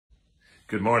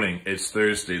Good morning. It's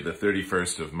Thursday, the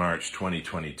 31st of March,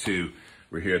 2022.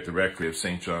 We're here at the Rectory of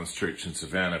St. John's Church in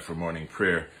Savannah for morning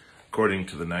prayer, according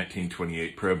to the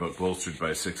 1928 prayer book bolstered by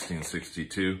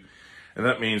 1662. And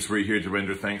that means we're here to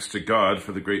render thanks to God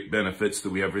for the great benefits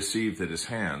that we have received at his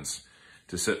hands,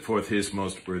 to set forth his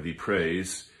most worthy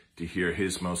praise, to hear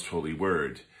his most holy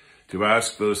word, to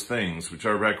ask those things which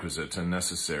are requisite and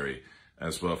necessary,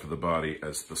 as well for the body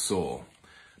as the soul.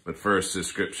 But first, as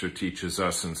Scripture teaches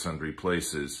us in sundry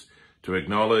places, to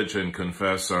acknowledge and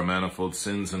confess our manifold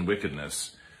sins and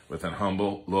wickedness with an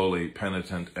humble, lowly,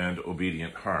 penitent, and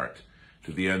obedient heart,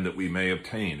 to the end that we may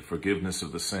obtain forgiveness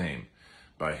of the same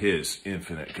by his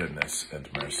infinite goodness and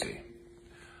mercy.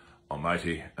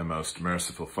 Almighty and most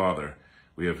merciful Father,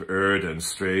 we have erred and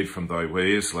strayed from thy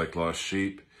ways like lost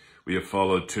sheep. We have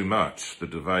followed too much the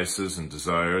devices and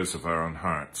desires of our own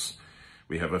hearts.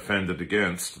 We have offended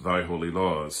against thy holy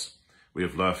laws. We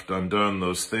have left undone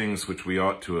those things which we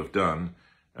ought to have done,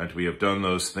 and we have done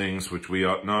those things which we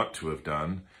ought not to have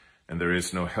done, and there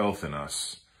is no health in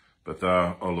us. But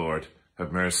thou, O Lord,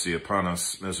 have mercy upon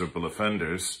us, miserable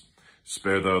offenders.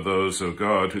 Spare thou those, O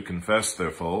God, who confess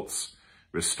their faults.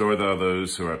 Restore thou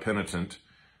those who are penitent,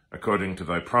 according to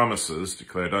thy promises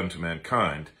declared unto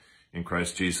mankind, in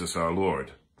Christ Jesus our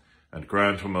Lord. And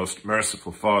grant, O most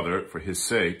merciful Father, for his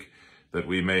sake, that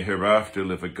we may hereafter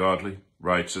live a godly,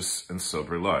 righteous, and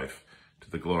sober life, to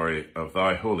the glory of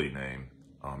thy holy name.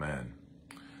 Amen.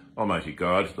 Almighty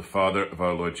God, the Father of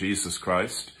our Lord Jesus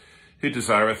Christ, who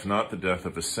desireth not the death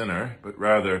of a sinner, but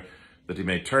rather that he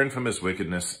may turn from his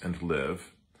wickedness and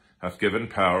live, hath given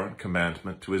power and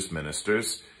commandment to his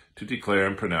ministers to declare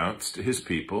and pronounce to his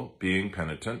people, being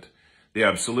penitent, the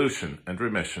absolution and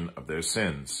remission of their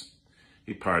sins.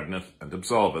 He pardoneth and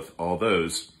absolveth all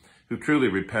those who truly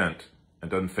repent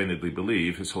and unfeignedly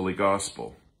believe his holy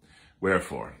gospel.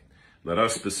 Wherefore, let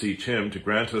us beseech him to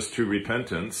grant us true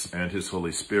repentance and his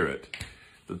Holy Spirit,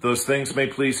 that those things may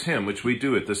please him which we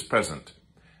do at this present,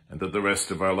 and that the rest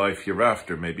of our life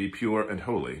hereafter may be pure and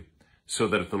holy, so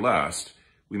that at the last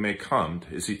we may come to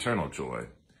his eternal joy,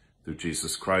 through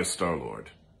Jesus Christ our Lord.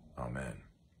 Amen.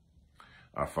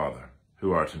 Our Father,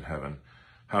 who art in heaven,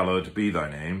 hallowed be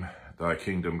thy name. Thy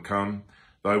kingdom come,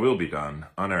 thy will be done,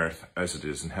 on earth as it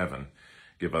is in heaven.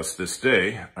 Give us this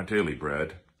day our daily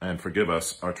bread, and forgive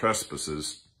us our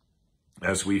trespasses,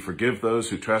 as we forgive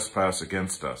those who trespass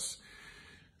against us.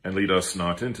 And lead us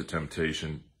not into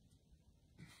temptation,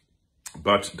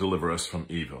 but deliver us from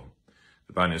evil.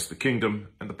 For thine is the kingdom,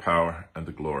 and the power, and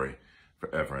the glory,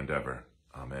 forever and ever.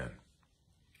 Amen.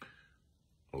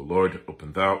 O Lord,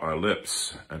 open thou our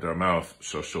lips, and our mouth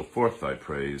shall show forth thy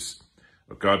praise.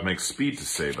 O God, make speed to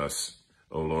save us.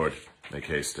 O Lord, make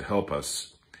haste to help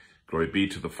us. Glory be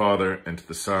to the Father, and to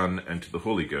the Son, and to the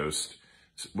Holy Ghost,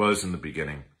 as it was in the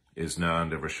beginning, is now,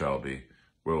 and ever shall be,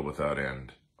 world without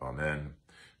end. Amen.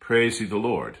 Praise ye the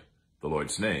Lord. The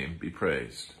Lord's name be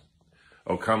praised.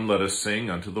 O come, let us sing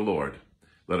unto the Lord.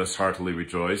 Let us heartily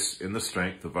rejoice in the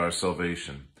strength of our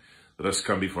salvation. Let us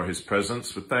come before his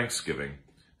presence with thanksgiving,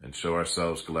 and show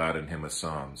ourselves glad in him with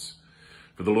psalms.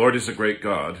 For the Lord is a great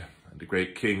God, and a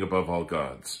great King above all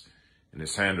gods. In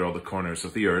his hand are all the corners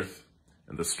of the earth,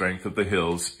 and the strength of the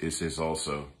hills is his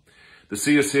also. The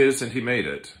sea is his, and he made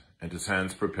it, and his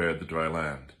hands prepared the dry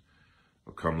land.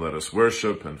 O come, let us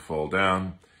worship and fall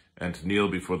down, and kneel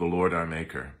before the Lord our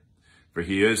Maker. For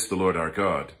he is the Lord our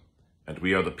God, and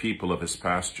we are the people of his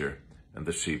pasture, and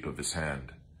the sheep of his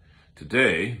hand.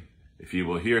 Today, if you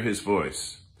will hear his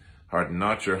voice, harden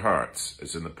not your hearts,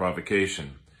 as in the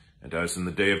provocation, and as in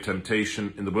the day of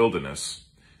temptation in the wilderness,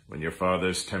 when your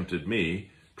fathers tempted me,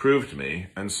 proved me,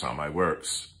 and saw my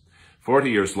works.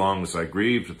 40 years long was I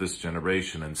grieved at this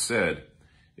generation, and said,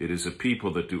 It is a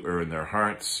people that do err in their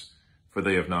hearts, for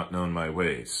they have not known my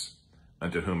ways,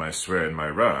 unto whom I swear in my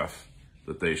wrath,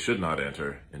 that they should not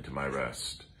enter into my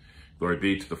rest. Glory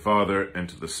be to the Father, and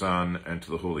to the Son, and to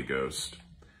the Holy Ghost,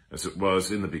 as it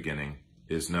was in the beginning,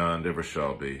 is now, and ever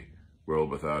shall be,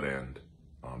 world without end.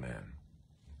 Amen.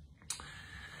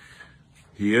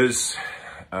 He is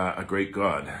a great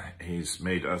God. He's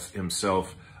made us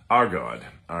himself our God,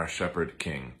 our shepherd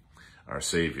king, our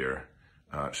Savior.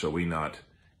 Shall we not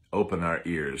open our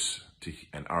ears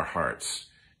and our hearts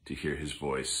to hear his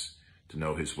voice, to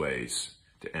know his ways,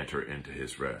 to enter into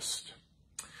his rest?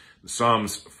 The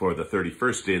Psalms for the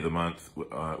 31st day of the month,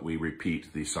 we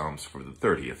repeat the Psalms for the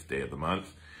 30th day of the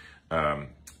month.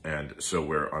 And so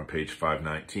we're on page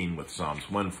 519 with Psalms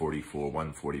 144,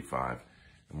 145,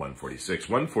 and 146.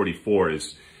 144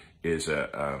 is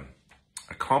a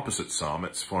composite psalm.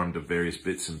 It's formed of various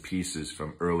bits and pieces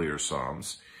from earlier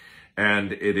psalms.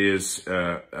 And it is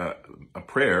a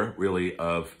prayer, really,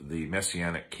 of the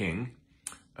Messianic King,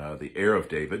 the heir of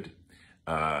David,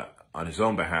 on his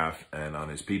own behalf and on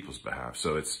his people's behalf.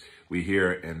 So we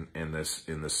hear in this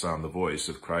psalm the voice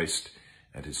of Christ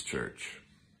and his church.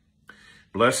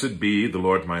 Blessed be the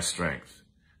Lord my strength,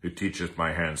 who teacheth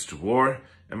my hands to war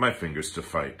and my fingers to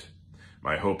fight,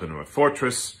 my hope and my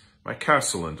fortress, my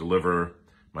castle and deliverer,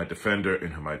 my defender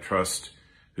in whom I trust,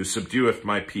 who subdueth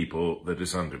my people that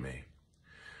is under me.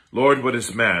 Lord, what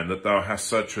is man that thou hast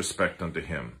such respect unto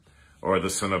him, or the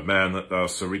son of man that thou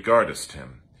so regardest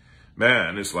him?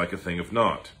 Man is like a thing of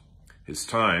naught. His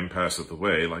time passeth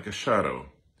away like a shadow.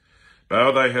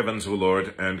 Bow thy heavens, O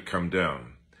Lord, and come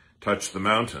down. Touch the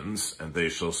mountains, and they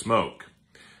shall smoke.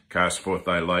 Cast forth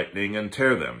thy lightning, and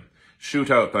tear them.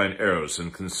 Shoot out thine arrows,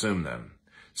 and consume them.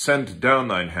 Send down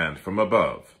thine hand from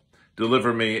above.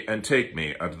 Deliver me, and take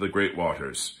me out of the great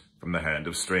waters, from the hand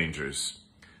of strangers,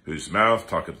 whose mouth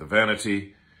talketh the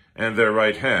vanity, and their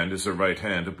right hand is a right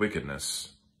hand of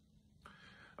wickedness.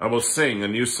 I will sing a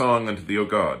new song unto thee, O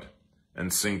God,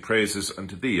 and sing praises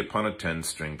unto thee upon a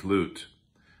 10-stringed lute.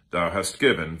 Thou hast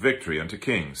given victory unto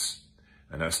kings,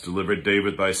 and hast delivered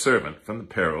David thy servant from the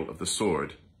peril of the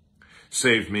sword.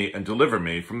 Save me and deliver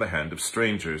me from the hand of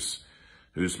strangers,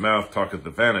 whose mouth talketh the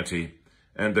vanity,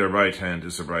 and their right hand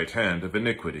is a right hand of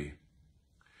iniquity.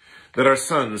 That our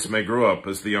sons may grow up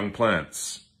as the young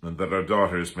plants, and that our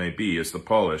daughters may be as the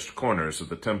polished corners of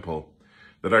the temple,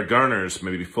 that our garners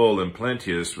may be full and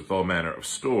plenteous with all manner of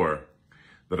store,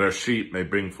 that our sheep may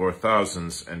bring forth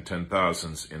thousands and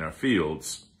 10,000s in our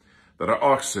fields, that our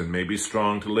oxen may be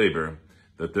strong to labor,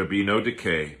 that there be no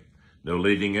decay, no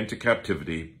leading into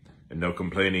captivity, and no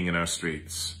complaining in our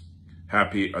streets.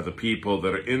 Happy are the people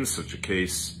that are in such a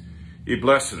case. Ye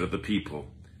blessed are the people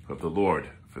who have the Lord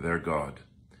for their God.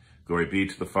 Glory be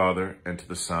to the Father, and to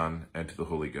the Son, and to the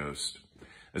Holy Ghost,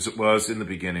 as it was in the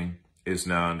beginning, is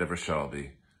now, and ever shall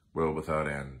be, world without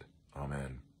end.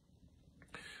 Amen.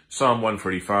 Psalm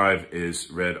 145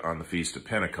 is read on the Feast of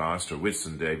Pentecost, or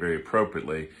Whitsunday, very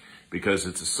appropriately, because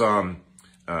it's a psalm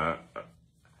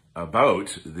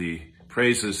about the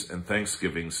praises and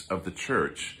thanksgivings of the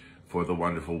church for the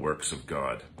wonderful works of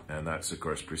God. And that's, of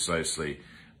course, precisely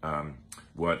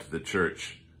what the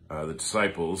church, the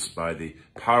disciples, by the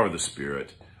power of the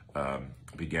Spirit,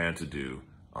 began to do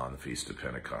on the Feast of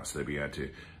Pentecost. They began to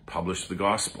publish the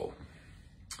gospel.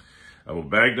 I will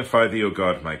magnify thee, O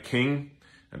God, my King,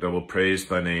 and I will praise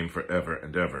thy name forever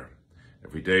and ever.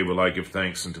 Every day will I give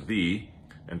thanks unto thee,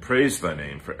 and praise thy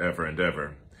name forever and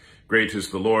ever. Great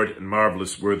is the Lord, and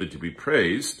marvelous worthy to be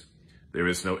praised. There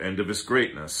is no end of his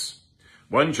greatness.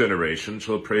 One generation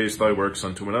shall praise thy works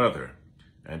unto another,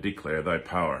 and declare thy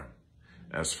power.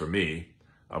 As for me,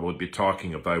 I will be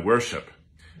talking of thy worship,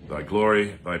 thy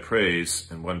glory, thy praise,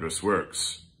 and wondrous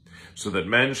works, so that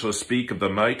men shall speak of the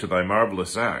might of thy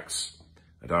marvelous acts,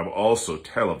 and I will also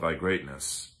tell of thy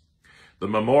greatness. The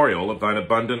memorial of thine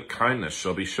abundant kindness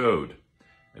shall be showed,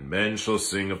 and men shall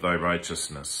sing of thy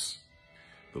righteousness.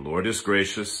 The Lord is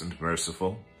gracious and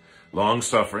merciful,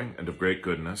 long-suffering and of great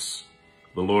goodness.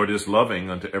 The Lord is loving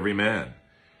unto every man,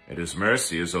 and his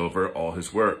mercy is over all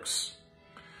his works.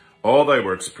 All thy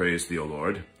works praise thee, O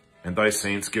Lord, and thy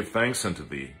saints give thanks unto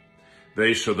thee.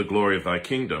 They show the glory of thy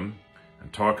kingdom,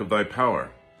 and talk of thy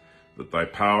power, that thy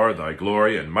power, thy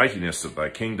glory, and mightiness of thy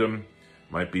kingdom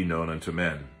might be known unto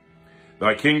men.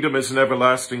 Thy kingdom is an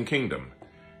everlasting kingdom,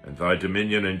 and thy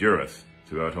dominion endureth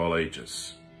throughout all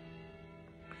ages.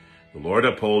 The Lord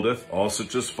upholdeth all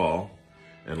such as fall,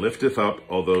 and lifteth up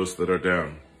all those that are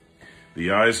down.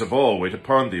 The eyes of all wait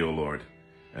upon thee, O Lord,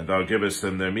 and thou givest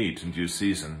them their meat in due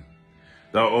season.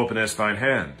 Thou openest thine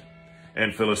hand,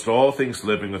 and fillest all things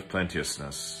living with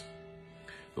plenteousness.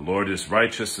 The Lord is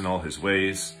righteous in all his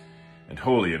ways, and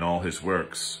holy in all his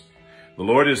works. The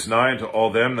Lord is nigh unto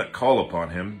all them that call upon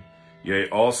him, yea,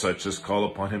 all such as call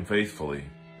upon him faithfully.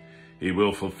 He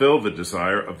will fulfill the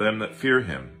desire of them that fear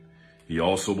him. He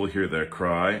also will hear their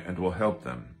cry, and will help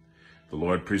them. The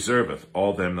Lord preserveth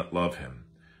all them that love him,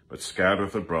 but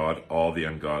scattereth abroad all the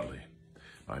ungodly.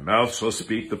 My mouth shall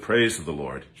speak the praise of the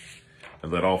Lord,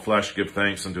 and let all flesh give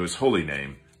thanks unto his holy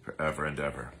name forever and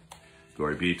ever.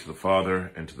 Glory be to the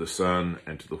Father, and to the Son,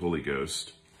 and to the Holy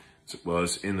Ghost, as it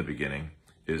was in the beginning,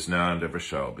 is now, and ever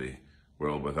shall be,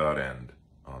 world without end.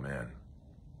 Amen.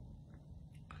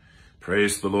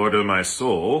 Praise the Lord, O my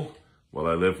soul. While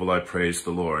I live will I praise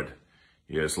the Lord.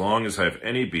 Yea, as long as I have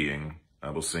any being, I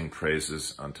will sing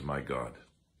praises unto my God.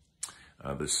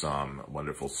 This psalm,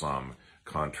 wonderful psalm,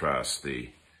 contrasts the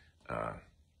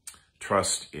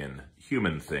trust in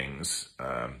human things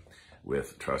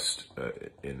with trust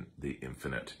in the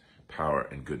infinite power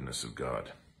and goodness of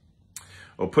God.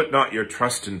 O put not your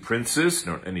trust in princes,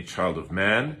 nor in any child of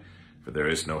man, for there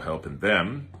is no help in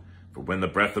them. For when the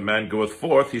breath of man goeth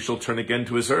forth, he shall turn again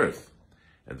to his earth,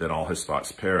 and then all his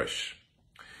thoughts perish.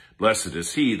 Blessed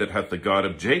is he that hath the God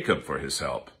of Jacob for his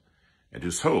help, and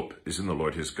whose hope is in the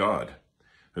Lord his God,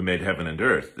 who made heaven and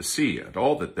earth, the sea, and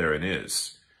all that therein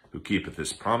is, who keepeth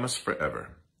his promise for ever,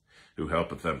 who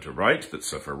helpeth them to right that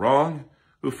suffer wrong,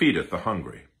 who feedeth the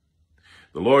hungry.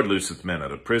 The Lord looseth men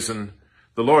out of prison,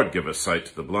 the Lord giveth sight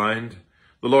to the blind,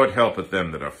 the Lord helpeth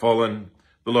them that are fallen,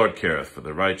 the Lord careth for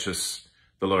the righteous,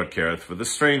 the Lord careth for the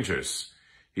strangers.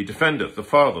 He defendeth the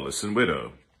fatherless and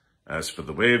widow. As for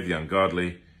the way of the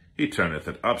ungodly, he turneth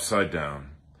it upside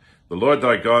down. The Lord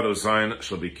thy God, O Zion,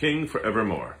 shall be king for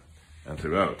evermore, and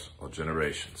throughout all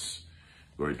generations.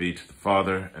 Glory be to the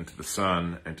Father, and to the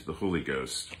Son, and to the Holy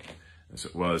Ghost, as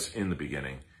it was in the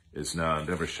beginning, is now, and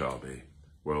ever shall be,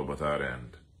 world without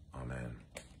end. Amen.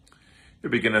 Here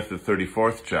beginneth the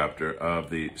 34th chapter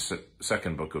of the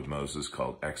second book of Moses,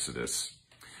 called Exodus.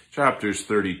 Chapters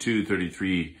 32,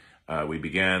 33, we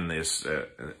began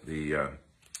the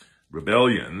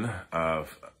rebellion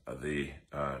of the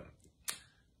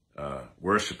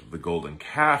worship of the golden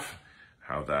calf,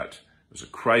 how that was a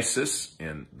crisis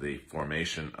in the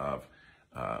formation of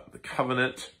the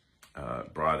covenant,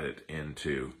 brought it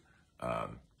into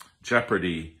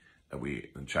jeopardy.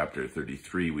 In chapter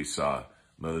 33, we saw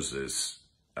Moses'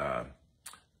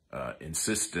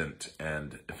 insistent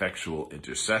and effectual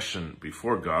intercession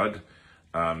before God.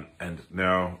 And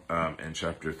now in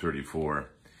chapter 34,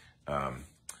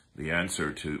 the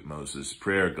answer to Moses'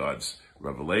 prayer, God's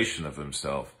revelation of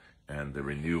himself, and the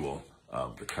renewal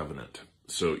of the covenant.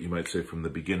 So you might say from the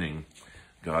beginning,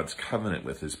 God's covenant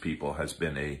with his people has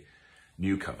been a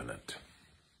new covenant,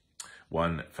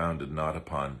 one founded not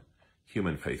upon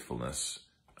human faithfulness,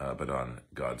 but on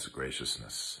God's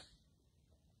graciousness.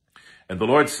 And the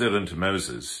Lord said unto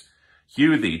Moses,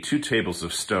 Hew thee 2 tables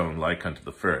of stone like unto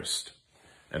the first,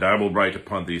 and I will write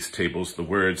upon these tables the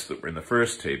words that were in the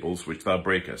first tables which thou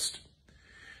breakest.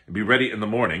 And be ready in the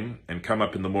morning, and come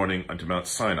up in the morning unto Mount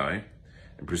Sinai,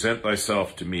 and present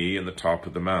thyself to me in the top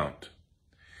of the mount.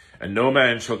 And no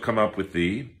man shall come up with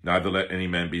thee, neither let any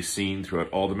man be seen throughout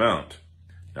all the mount,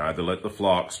 neither let the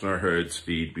flocks nor herds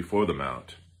feed before the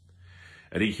mount.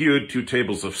 And he hewed 2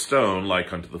 tables of stone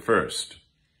like unto the first.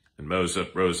 And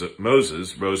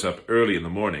Moses rose up early in the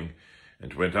morning,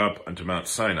 and went up unto Mount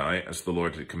Sinai, as the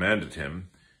Lord had commanded him,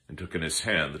 and took in his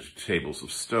hand the 2 tables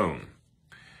of stone.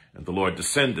 And the Lord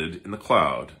descended in the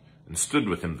cloud, and stood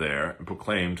with him there, and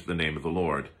proclaimed the name of the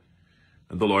Lord.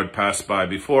 And the Lord passed by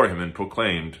before him, and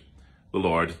proclaimed, the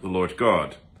Lord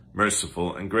God,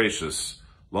 merciful and gracious,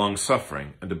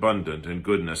 long-suffering, and abundant in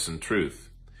goodness and truth,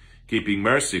 keeping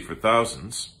mercy for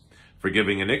thousands,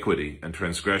 forgiving iniquity and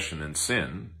transgression and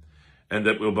sin, and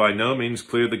that will by no means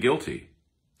clear the guilty,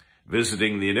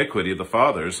 visiting the iniquity of the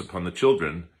fathers upon the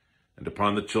children, and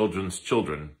upon the children's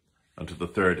children, unto the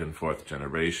 3rd and 4th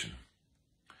generation.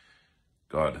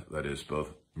 God, that is,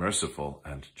 both merciful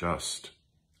and just,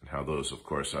 and how those, of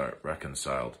course, are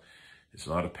reconciled, is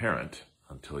not apparent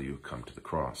until you come to the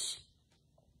cross.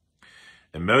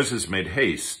 And Moses made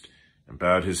haste, and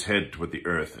bowed his head toward the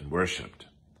earth, and worshipped.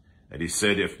 And he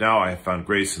said, If now I have found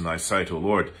grace in thy sight, O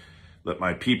Lord, let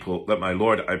my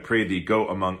Lord, I pray thee, go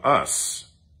among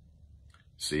us.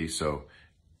 See, so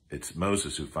it's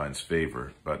Moses who finds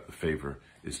favor, but the favor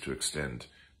is to extend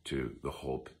to the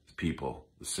whole people,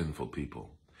 the sinful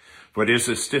people. For it is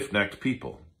a stiff-necked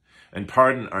people, and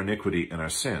pardon our iniquity and our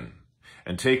sin,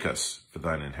 and take us for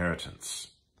thine inheritance.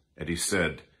 And he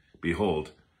said,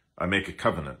 Behold, I make a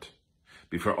covenant.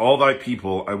 Before all thy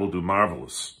people I will do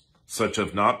marvels, such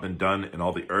have not been done in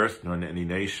all the earth, nor in any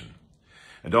nation.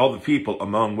 And all the people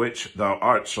among which thou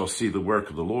art shall see the work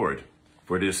of the Lord,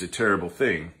 for it is a terrible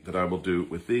thing that I will do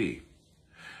with thee.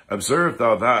 Observe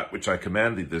thou that which I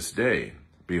command thee this day.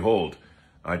 Behold,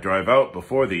 I drive out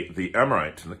before thee the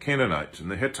Amorite, and the Canaanite,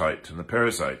 and the Hittite, and the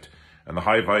Perizzite, and the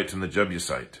Hivite, and the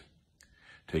Jebusite.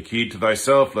 Take heed to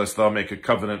thyself, lest thou make a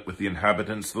covenant with the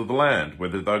inhabitants of the land,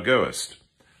 whither thou goest,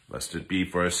 lest it be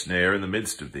for a snare in the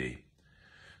midst of thee.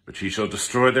 But ye shall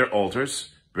destroy their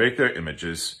altars, break their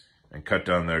images, and cut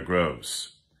down their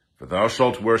groves. For thou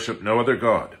shalt worship no other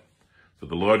God, for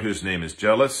the Lord whose name is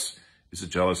jealous is a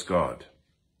jealous God.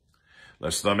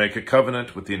 Lest thou make a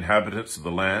covenant with the inhabitants of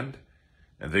the land,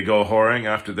 and they go whoring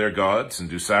after their gods, and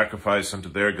do sacrifice unto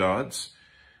their gods,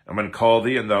 and when call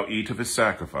thee, and thou eat of his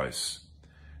sacrifice,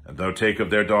 and thou take of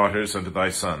their daughters unto thy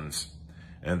sons,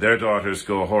 and their daughters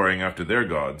go whoring after their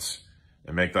gods,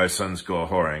 and make thy sons go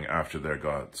whoring after their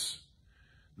gods.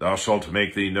 Thou shalt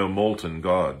make thee no molten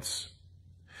gods.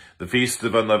 The feast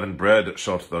of unleavened bread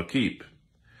shalt thou keep.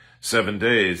 7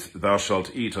 days thou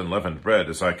shalt eat unleavened bread,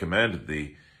 as I commanded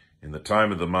thee, in the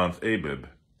time of the month Abib.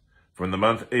 For in the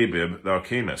month Abib thou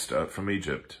camest out from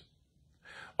Egypt.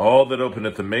 All that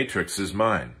openeth the matrix is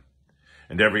mine,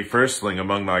 and every firstling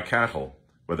among thy cattle,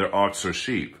 whether ox or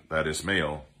sheep, that is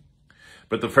male.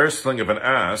 But the firstling of an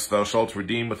ass thou shalt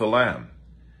redeem with a lamb,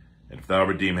 and if thou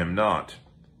redeem him not,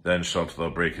 then shalt thou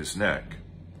break his neck.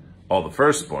 All the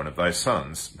firstborn of thy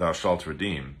sons thou shalt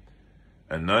redeem,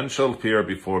 and none shall appear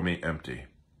before me empty.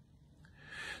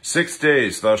 6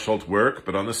 days thou shalt work,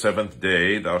 but on the 7th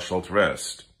day thou shalt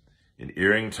rest. In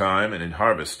earing time and in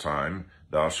harvest time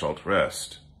thou shalt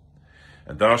rest.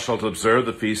 And thou shalt observe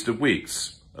the feast of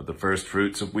weeks, of the first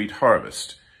fruits of wheat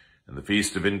harvest, and the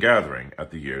feast of ingathering at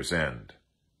the year's end.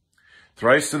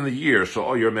 Thrice in the year shall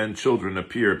all your men children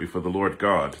appear before the Lord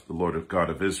God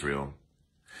of Israel.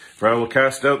 For I will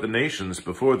cast out the nations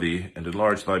before thee, and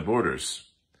enlarge thy borders.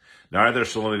 Neither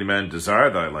shall any man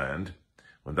desire thy land,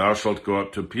 when thou shalt go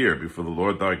up to appear before the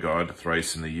Lord thy God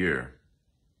thrice in the year.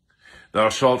 Thou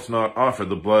shalt not offer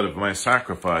the blood of my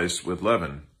sacrifice with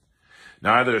leaven,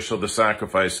 neither shall the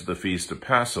sacrifice of the feast of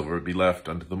Passover be left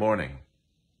unto the morning.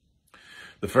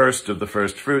 The first of the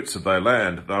first fruits of thy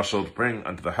land thou shalt bring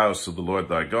unto the house of the Lord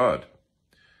thy God.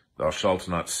 Thou shalt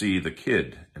not see the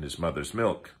kid in his mother's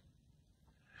milk.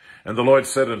 And the Lord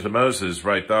said unto Moses,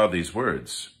 Write thou these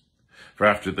words, for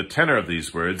after the tenor of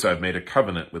these words I have made a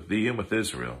covenant with thee and with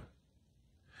Israel.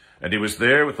 And he was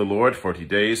there with the Lord 40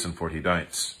 days and 40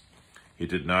 nights. He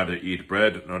did neither eat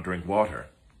bread nor drink water.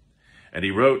 And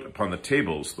he wrote upon the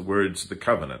tables the words of the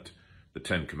covenant, the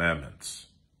 10 commandments.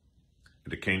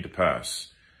 And it came to pass,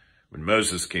 when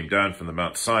Moses came down from the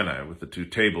Mount Sinai with the 2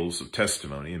 tables of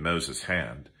testimony in Moses'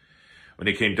 hand, when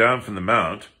he came down from the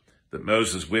mount, that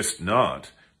Moses wist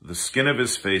not that the skin of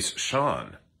his face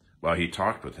shone while he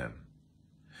talked with him.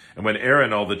 And when Aaron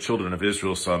and all the children of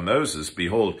Israel saw Moses,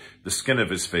 behold, the skin of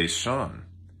his face shone,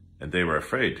 and they were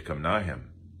afraid to come nigh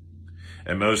him.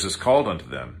 And Moses called unto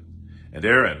them, and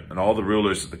Aaron and all the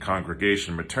rulers of the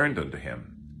congregation returned unto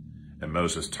him, and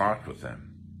Moses talked with them.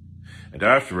 And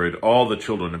afterward all the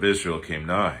children of Israel came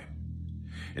nigh,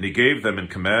 and he gave them in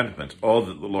commandment all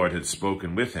that the Lord had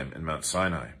spoken with him in Mount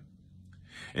Sinai.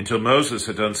 Until Moses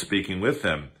had done speaking with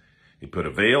them, he put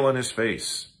a veil on his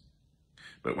face.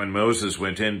 But when Moses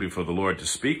went in before the Lord to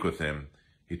speak with him,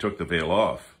 he took the veil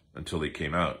off until he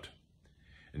came out.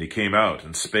 And he came out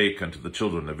and spake unto the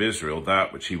children of Israel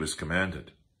that which he was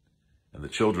commanded. And the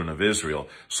children of Israel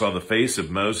saw the face of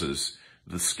Moses,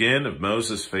 the skin of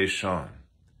Moses' face shone.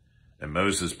 And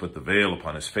Moses put the veil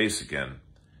upon his face again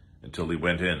until he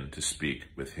went in to speak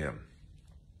with him.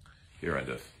 Here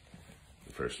endeth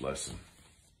the first lesson.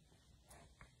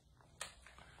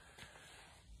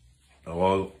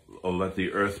 Oh, let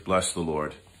the earth bless the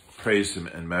Lord. Praise him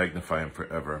and magnify him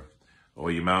forever. O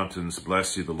ye mountains,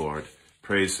 bless ye the Lord.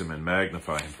 Praise him and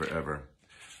magnify him forever.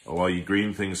 O all ye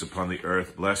green things upon the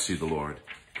earth, bless ye the Lord.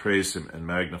 Praise him and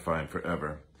magnify him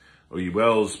forever. O ye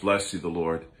wells, bless ye the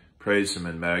Lord. Praise him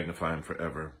and magnify him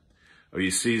forever. O ye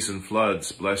seas and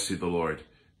floods, bless ye the Lord.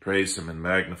 Praise him and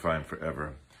magnify him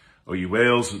forever. O ye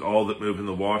whales and all that move in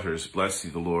the waters, bless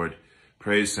ye the Lord.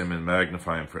 Praise him and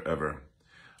magnify him forever.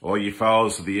 All ye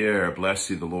fowls of the air, bless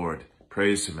ye the Lord.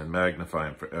 Praise him and magnify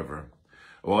him forever.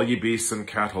 O all ye beasts and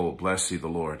cattle, bless ye the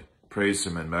Lord. Praise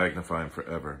him and magnify him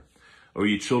forever. O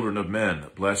ye children of men,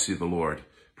 bless ye the Lord.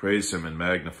 Praise him and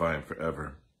magnify him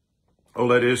forever. O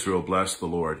let Israel bless the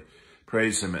Lord.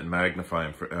 Praise him and magnify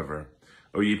him forever.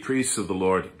 O ye priests of the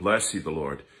Lord, bless ye the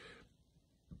Lord.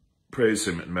 Praise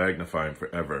him and magnify him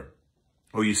forever.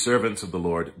 O ye servants of the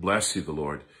Lord, bless ye the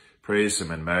Lord. Praise him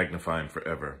and magnify him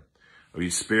forever. O ye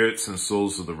spirits and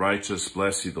souls of the righteous,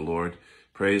 bless ye the Lord.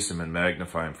 Praise him and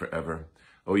magnify him forever.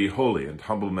 O ye holy and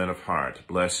humble men of heart,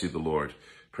 bless ye the Lord.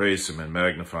 Praise him and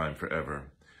magnify him forever.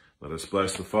 Let us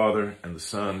bless the Father, and the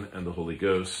Son, and the Holy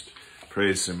Ghost.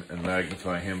 Praise him and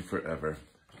magnify him forever.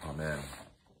 Amen.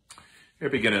 Here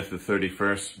beginneth the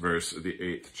 31st verse of the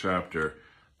 8th chapter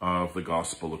of the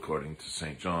Gospel according to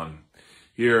St. John.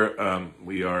 Here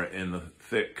we are in the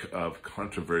thick of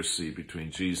controversy between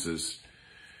Jesus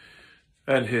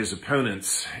and his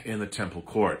opponents in the temple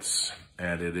courts.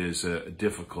 And it is a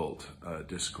difficult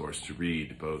discourse to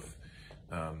read, both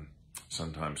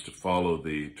sometimes to follow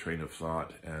the train of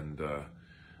thought and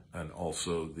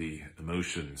also the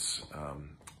emotions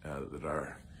that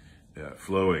are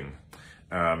flowing.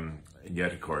 And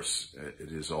yet, of course,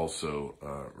 it is also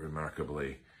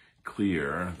remarkably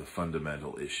clear the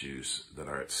fundamental issues that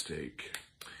are at stake.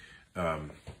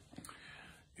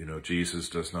 Jesus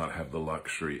does not have the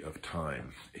luxury of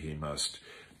time. He must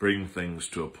bring things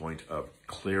to a point of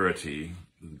clarity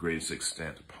to the greatest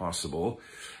extent possible.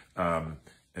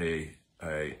 A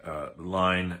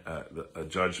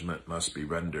judgment must be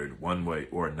rendered one way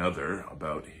or another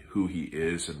about who he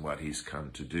is and what he's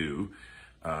come to do.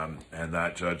 And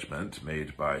that judgment,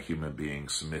 made by human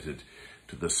beings, submitted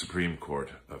to the Supreme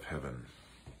Court of heaven.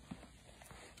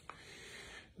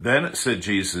 Then said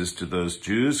Jesus to those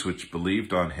Jews which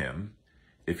believed on him,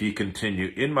 If ye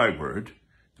continue in my word,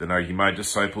 then are ye my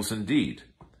disciples indeed,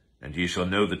 and ye shall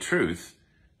know the truth,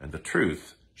 and the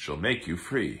truth shall make you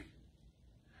free.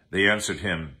 They answered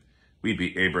him, We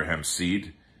be Abraham's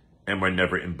seed, and were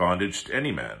never in bondage to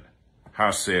any man.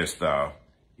 How sayest thou,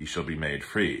 ye shall be made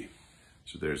free?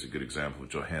 So there's a good example of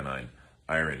Johannine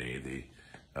irony,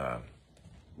 the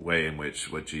way in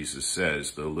which what Jesus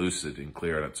says, though lucid and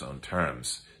clear on its own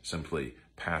terms, simply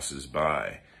passes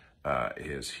by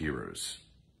his hearers.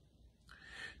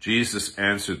 Jesus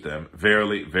answered them,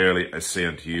 Verily, verily, I say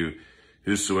unto you,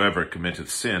 whosoever committeth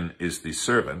sin is the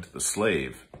servant, the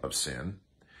slave of sin.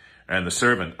 And the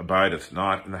servant abideth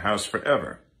not in the house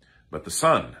forever, but the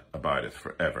Son abideth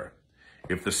forever.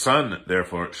 If the Son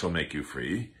therefore shall make you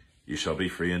free, ye shall be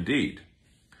free indeed.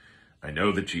 I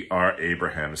know that ye are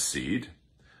Abraham's seed,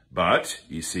 but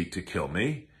ye seek to kill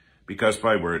me, because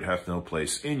my word hath no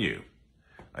place in you.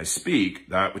 I speak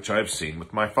that which I have seen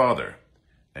with my Father,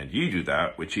 and ye do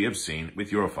that which ye have seen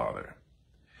with your father.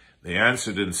 They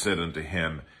answered and said unto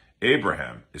him,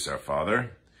 Abraham is our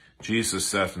father. Jesus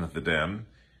saith unto them,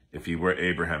 If ye were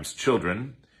Abraham's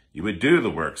children, ye would do the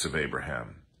works of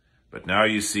Abraham. But now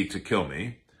ye seek to kill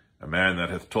me, a man that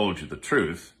hath told you the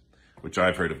truth, which I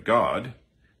have heard of God.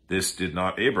 This did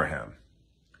not Abraham.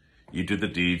 Ye do the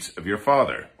deeds of your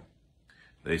father.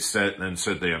 Then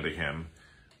said they unto him,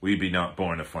 We be not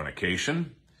born of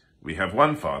fornication. We have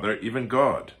one Father, even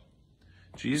God.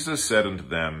 Jesus said unto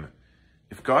them,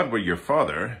 If God were your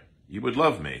Father, ye would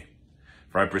love me.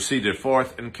 For I proceeded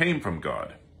forth and came from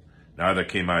God. Neither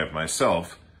came I of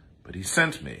myself, but he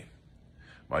sent me.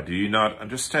 Why do ye not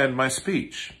understand my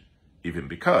speech? Even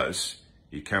because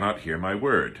ye cannot hear my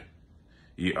word.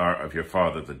 Ye are of your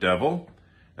father the devil,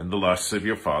 and the lusts of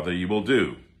your father ye will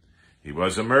do. He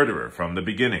was a murderer from the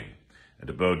beginning, and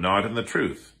abode not in the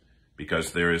truth,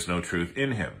 because there is no truth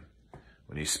in him.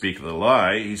 When he speaketh a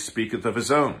lie, he speaketh of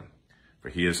his own, for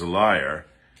he is a liar,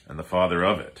 and the father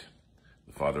of it,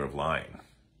 the father of lying.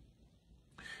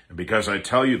 And because I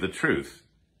tell you the truth,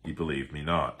 ye believe me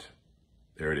not.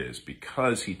 There it is.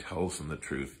 Because he tells them the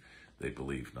truth, they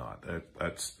believe not.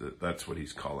 That's what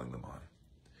he's calling them on.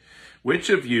 Which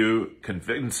of you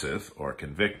convinceth or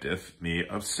convicteth me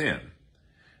of sin?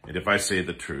 And if I say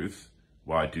the truth,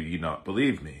 why do ye not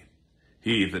believe me?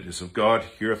 He that is of God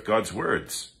heareth God's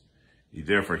words. Ye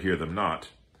therefore hear them not,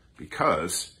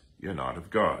 because ye are not of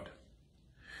God.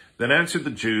 Then answered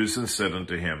the Jews and said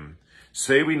unto him,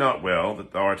 Say we not well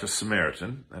that thou art a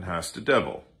Samaritan, and hast a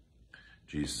devil?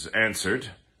 Jesus answered,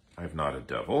 I have not a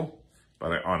devil,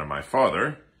 but I honor my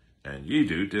Father, and ye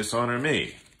do dishonor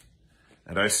me.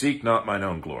 And I seek not mine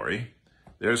own glory.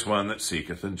 There is one that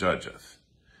seeketh and judgeth.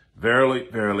 Verily,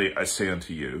 verily, I say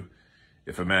unto you,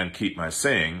 if a man keep my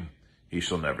saying, he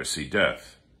shall never see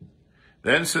death.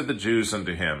 Then said the Jews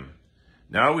unto him,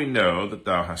 Now we know that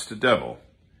thou hast a devil.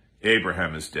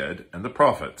 Abraham is dead, and the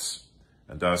prophets.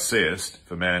 And thou sayest,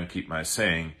 If a man keep my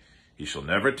saying, he shall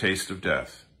never taste of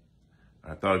death.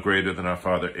 Art thou greater than our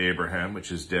father Abraham,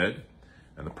 which is dead,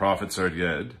 and the prophets are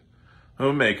dead?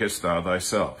 Whom makest thou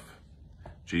thyself?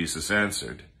 Jesus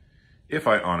answered, If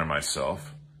I honor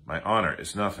myself, my honor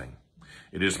is nothing.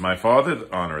 It is my Father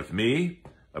that honoreth me,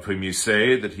 of whom ye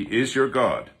say that he is your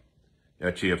God.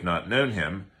 Yet ye have not known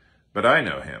him, but I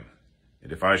know him.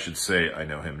 And if I should say I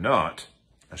know him not,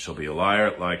 I shall be a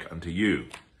liar like unto you.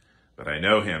 But I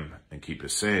know him, and keep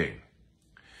his saying.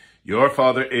 Your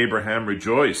father Abraham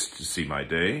rejoiced to see my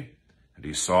day, and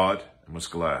he saw it, and was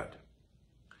glad.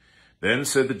 Then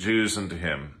said the Jews unto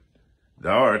him,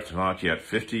 Thou art not yet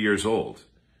 50 years old,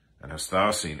 and hast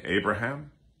thou seen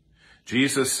Abraham?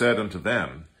 Jesus said unto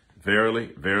them,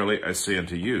 Verily, verily, I say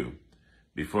unto you,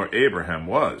 before Abraham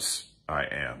was, I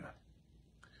am.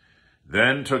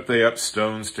 Then took they up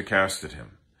stones to cast at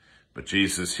him. But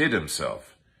Jesus hid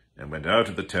himself, and went out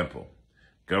of the temple,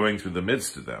 going through the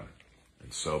midst of them,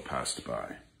 and so passed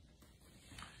by.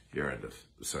 Here endeth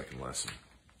the second lesson.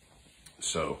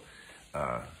 So,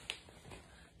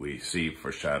 we see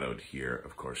foreshadowed here,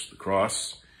 of course, the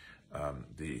cross,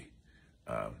 the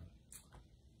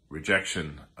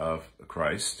rejection of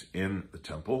Christ in the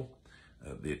temple,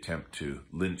 the attempt to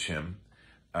lynch him,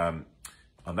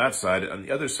 on that side. On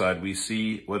the other side, we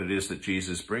see what it is that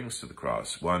Jesus brings to the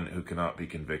cross, one who cannot be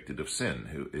convicted of sin,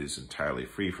 who is entirely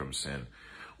free from sin,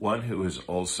 one who is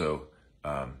also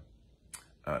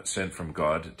sent from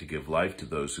God to give life to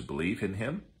those who believe in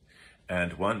him,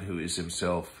 and one who is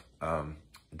himself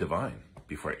divine.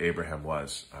 Before Abraham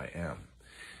was, I am.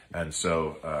 And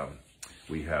so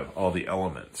we have all the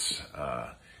elements,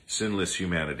 sinless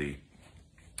humanity,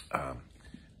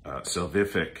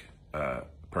 salvific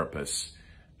purpose,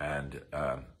 and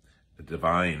the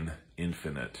divine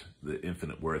infinite, the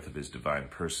infinite worth of his divine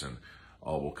person,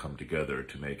 all will come together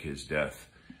to make his death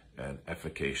an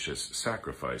efficacious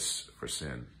sacrifice for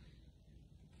sin.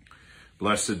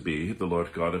 Blessed be the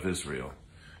Lord God of Israel,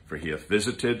 for he hath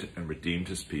visited and redeemed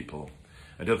his people,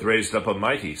 and hath raised up a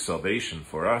mighty salvation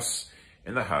for us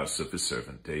in the house of his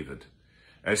servant David,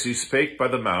 as he spake by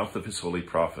the mouth of his holy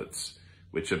prophets,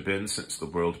 which have been since the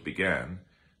world began,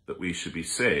 that we should be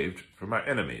saved from our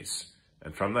enemies,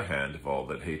 and from the hand of all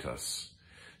that hate us,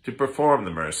 to perform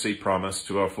the mercy promised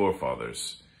to our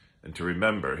forefathers, and to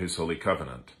remember his holy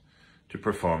covenant, to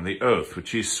perform the oath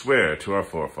which he sware to our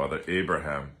forefather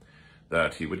Abraham,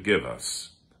 that he would give us,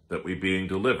 that we, being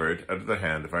delivered out of the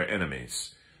hand of our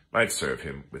enemies, might serve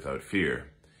him without fear,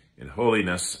 in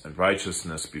holiness and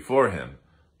righteousness before him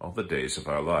all the days of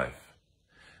our life.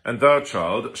 And thou,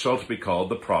 child, shalt be called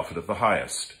the prophet of the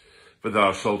highest, for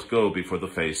thou shalt go before the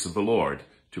face of the Lord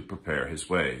to prepare his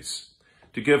ways,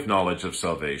 to give knowledge of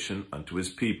salvation unto his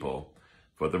people,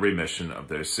 for the remission of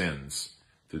their sins,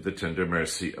 through the tender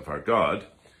mercy of our God,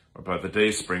 whereby the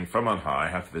dayspring from on high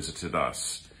hath visited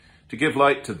us, to give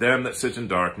light to them that sit in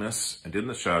darkness and in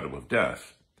the shadow of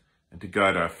death, and to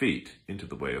guide our feet into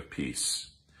the way of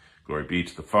peace. Glory be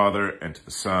to the Father, and to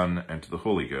the Son, and to the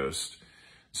Holy Ghost,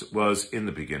 as it was in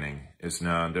the beginning, is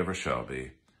now, and ever shall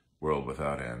be, world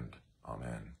without end.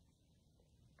 Amen.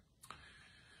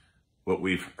 What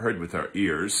we've heard with our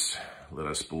ears, let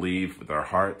us believe with our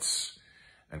hearts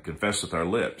and confess with our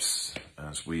lips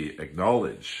as we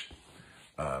acknowledge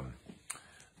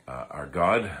our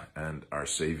God and our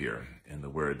Savior in the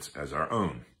words as our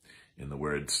own, in the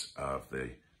words of the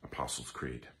Apostles'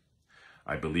 Creed.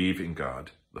 I believe in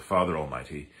God, the Father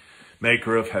Almighty,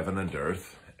 maker of heaven and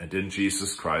earth, and in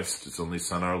Jesus Christ, his only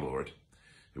Son, our Lord,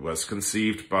 who was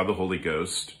conceived by the Holy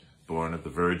Ghost, born of the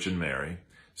Virgin Mary,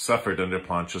 suffered under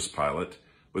Pontius Pilate,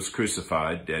 was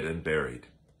crucified, dead, and buried.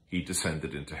 He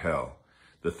descended into hell.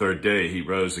 The third day he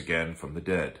rose again from the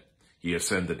dead. He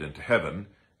ascended into heaven,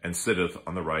 and sitteth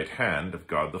on the right hand of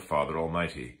God the Father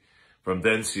Almighty. From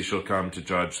thence he shall come to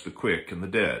judge the quick and the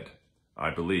dead.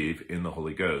 I believe in the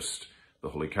Holy Ghost, the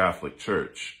Holy Catholic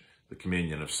Church, the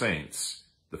communion of saints,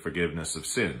 the forgiveness of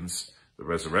sins, the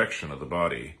resurrection of the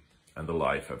body, and the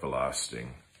life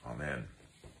everlasting. Amen.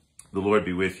 The Lord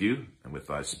be with you, and with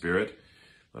thy spirit.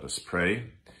 Let us pray.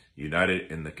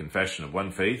 United in the confession of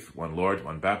one faith, one Lord,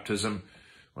 one baptism,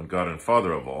 one God and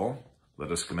Father of all,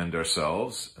 let us commend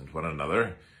ourselves and one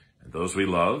another, and those we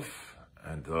love,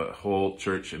 and the whole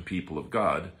church and people of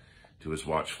God, to his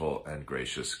watchful and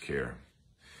gracious care.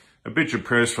 I bid your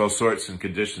prayers for all sorts and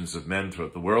conditions of men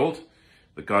throughout the world,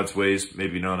 that God's ways may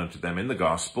be known unto them in the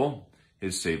gospel,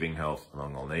 his saving health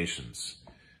among all nations.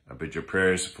 I bid your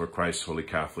prayers for Christ's Holy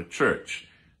Catholic Church,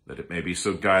 that it may be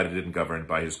so guided and governed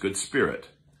by his good Spirit,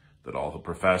 that all who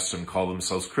profess and call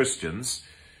themselves Christians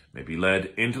may be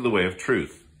led into the way of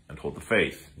truth, and hold the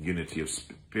faith, unity of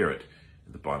spirit,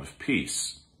 in the bond of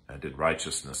peace, and in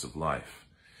righteousness of life.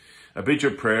 I bid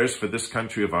your prayers for this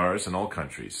country of ours and all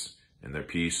countries, in their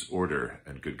peace, order,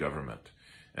 and good government,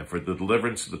 and for the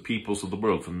deliverance of the peoples of the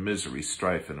world from misery,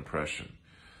 strife, and oppression.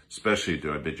 Especially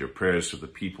do I bid your prayers for the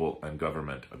people and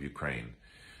government of Ukraine,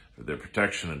 for their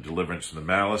protection and deliverance from the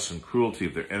malice and cruelty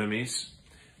of their enemies,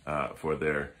 for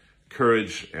their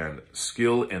courage and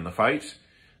skill in the fight,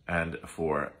 and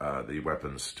for the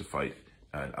weapons to fight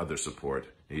and other support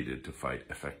needed to fight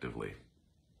effectively.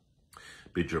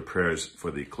 Bid your prayers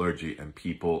for the clergy and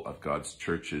people of God's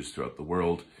churches throughout the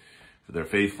world, for their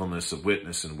faithfulness of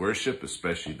witness and worship,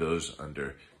 especially those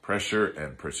under pressure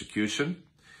and persecution,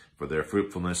 for their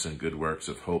fruitfulness and good works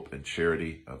of hope and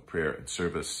charity, of prayer and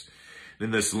service.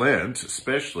 In this Lent,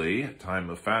 especially, time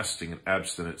of fasting and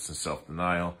abstinence and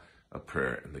self-denial, of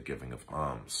prayer and the giving of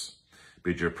alms.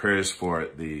 Bid your prayers for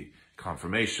the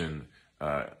confirmation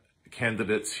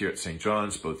candidates here at St.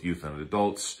 John's, both youth and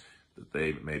adults, that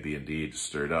they may be indeed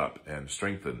stirred up and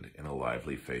strengthened in a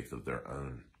lively faith of their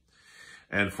own.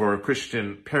 And for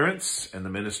Christian parents and the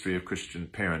ministry of Christian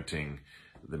parenting,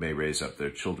 they may raise up their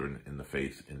children in the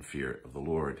faith and fear of the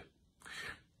Lord.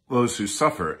 Those who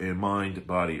suffer in mind,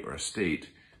 body, or estate,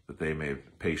 that they may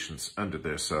have patience under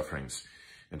their sufferings,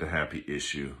 and a happy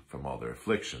issue from all their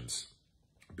afflictions.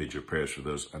 Bid your prayers for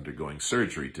those undergoing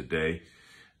surgery today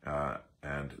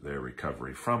and their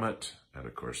recovery from it, and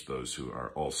of course those who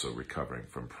are also recovering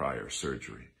from prior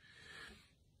surgery.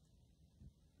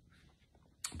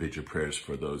 Bid your prayers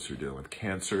for those who are dealing with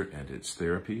cancer and its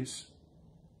therapies,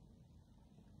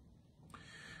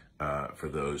 for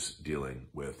those dealing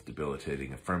with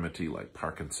debilitating infirmity like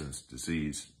Parkinson's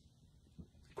disease,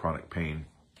 chronic pain,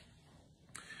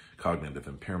 cognitive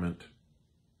impairment,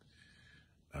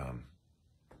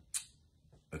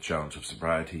 a challenge of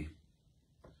sobriety,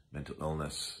 mental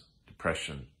illness,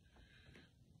 depression,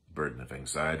 burden of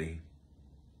anxiety,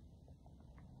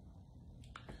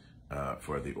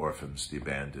 for the orphans, the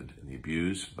abandoned, and the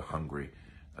abused, the hungry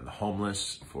and the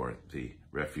homeless, for the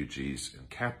refugees and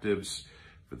captives,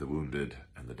 for the wounded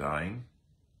and the dying,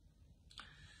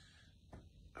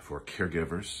 for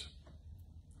caregivers,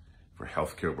 for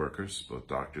healthcare workers, both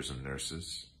doctors and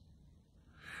nurses,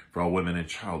 for all women in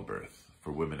childbirth,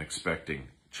 for women expecting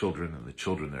children and the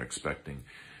children they're expecting,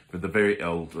 for the very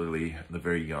elderly and the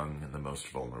very young and the most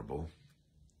vulnerable.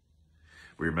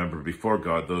 We remember before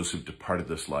God those who've departed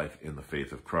this life in the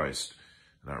faith of Christ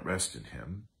and at rest in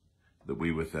him, that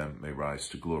we with them may rise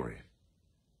to glory.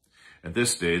 And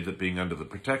this day, that being under the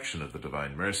protection of the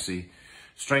divine mercy,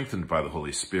 strengthened by the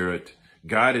Holy Spirit,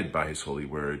 guided by his holy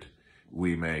word,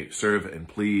 we may serve and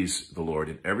please the Lord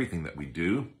in everything that we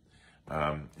do,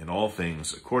 in all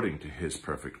things according to his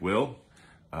perfect will,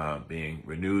 being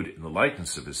renewed in the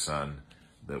likeness of his Son,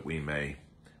 that we may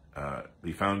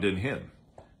be found in him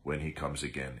when he comes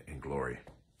again in glory.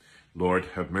 Lord,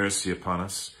 have mercy upon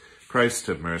us. Christ,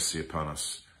 have mercy upon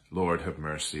us. Lord, have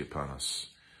mercy upon us.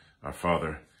 Our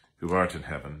Father, who art in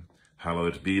heaven,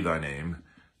 hallowed be thy name.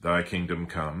 Thy kingdom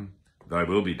come, thy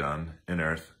will be done, in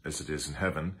earth as it is in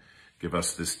heaven. Give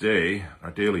us this day our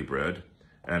daily bread,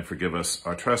 and forgive us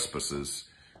our trespasses,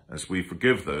 as we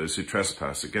forgive those who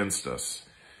trespass against us.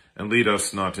 And lead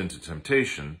us not into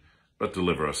temptation, but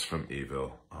deliver us from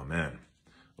evil. Amen.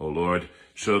 O Lord,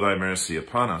 show thy mercy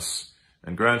upon us,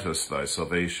 and grant us thy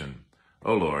salvation.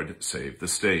 O Lord, save the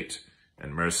state,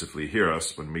 and mercifully hear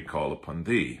us when we call upon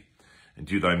thee.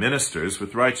 Endue thy ministers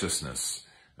with righteousness,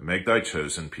 and make thy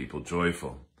chosen people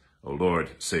joyful. O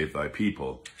Lord, save thy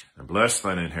people, and bless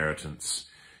thine inheritance.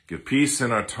 Give peace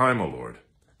in our time, O Lord,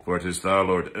 for it is thou,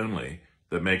 Lord, only,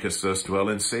 that makest us dwell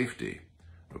in safety.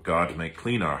 O God, make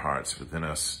clean our hearts within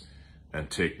us, and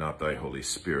take not thy Holy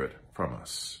Spirit from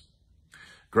us.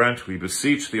 Grant, we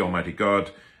beseech thee, Almighty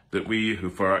God, that we who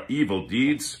for our evil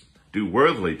deeds do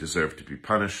worthily deserve to be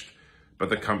punished, by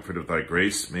the comfort of thy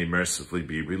grace may mercifully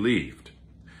be relieved.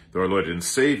 Through our Lord and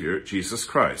Saviour, Jesus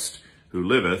Christ, who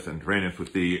liveth and reigneth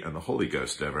with thee and the Holy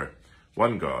Ghost ever,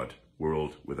 one God,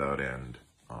 world without end.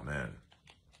 Amen.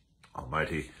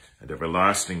 Almighty and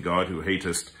everlasting God, who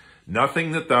hatest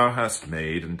nothing that thou hast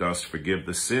made, and dost forgive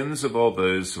the sins of all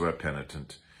those who are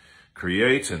penitent,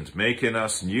 create and make in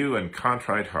us new and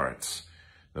contrite hearts,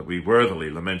 that we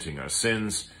worthily lamenting our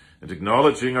sins and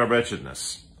acknowledging our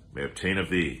wretchedness may obtain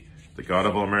of thee, the God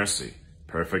of all mercy,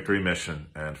 perfect remission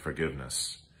and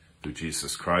forgiveness. Through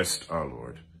Jesus Christ our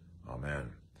Lord.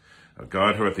 Amen. O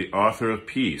God, who art the author of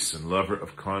peace and lover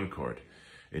of concord,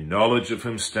 in knowledge of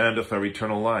whom standeth our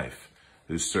eternal life,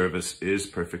 whose service is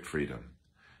perfect freedom,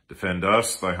 defend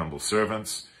us, thy humble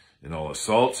servants, in all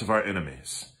assaults of our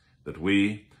enemies, that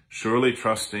we, surely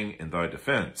trusting in thy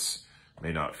defense,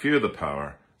 may not fear the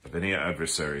power of any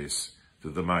adversaries,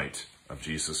 through the might of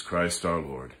Jesus Christ our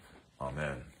Lord.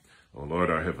 Amen. O Lord,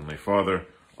 our heavenly Father,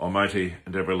 almighty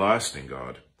and everlasting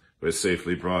God, who has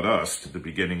safely brought us to the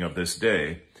beginning of this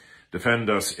day, defend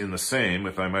us in the same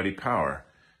with thy mighty power,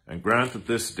 and grant that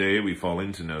this day we fall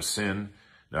into no sin,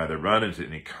 neither run into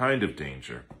any kind of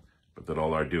danger, but that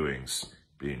all our doings,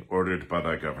 being ordered by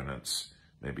thy governance,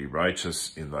 may be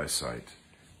righteous in thy sight.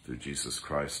 Through Jesus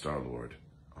Christ our Lord.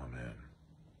 Amen.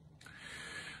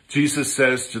 Jesus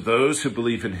says to those who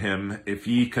believe in him, if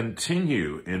ye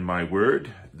continue in my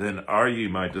word, then are ye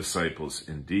my disciples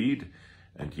indeed,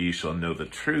 and ye shall know the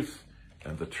truth,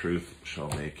 and the truth shall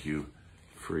make you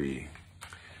free.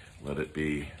 Let it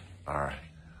be our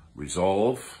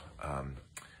resolve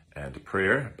and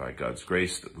prayer, by God's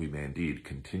grace, that we may indeed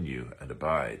continue and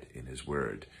abide in his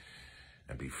word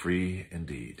and be free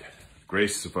indeed. The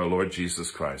grace of our Lord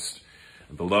Jesus Christ,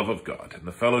 and the love of God, and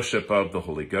the fellowship of the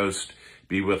Holy Ghost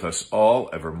be with us all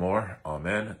evermore.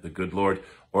 Amen. The good Lord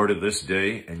order this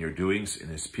day and your doings in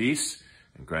his peace,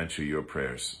 and grant you your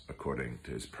prayers according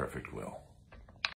to his perfect will.